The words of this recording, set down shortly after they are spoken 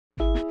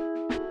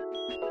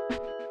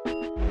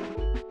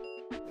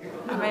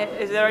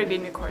Is it already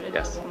being recorded?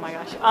 Yes. Oh my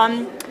gosh.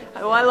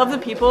 Well, I love the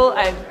people.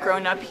 I've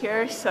grown up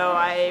here, so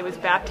I was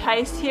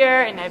baptized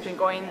here, and I've been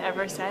going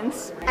ever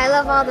since. I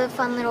love all the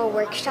fun little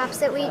workshops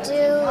that we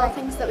do. All the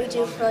things that we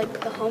do for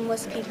like the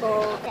homeless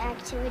people. The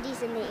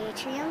activities in the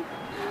atrium.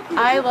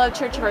 I love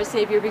Church of Our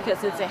Saviour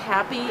because it's a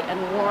happy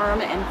and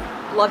warm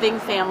and loving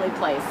family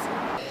place.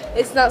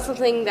 It's not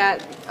something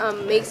that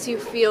makes you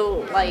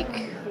feel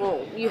like,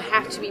 well, you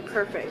have to be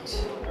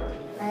perfect.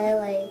 I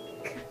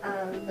like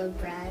the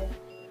bread.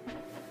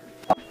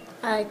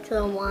 I like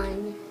the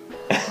wine.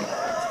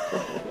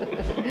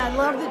 I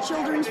love the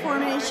children's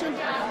formation,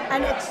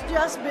 and it's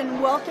just been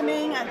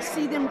welcoming. I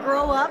see them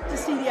grow up, to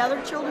see the other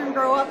children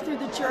grow up through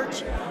the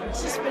church.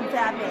 It's just been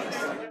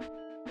fabulous.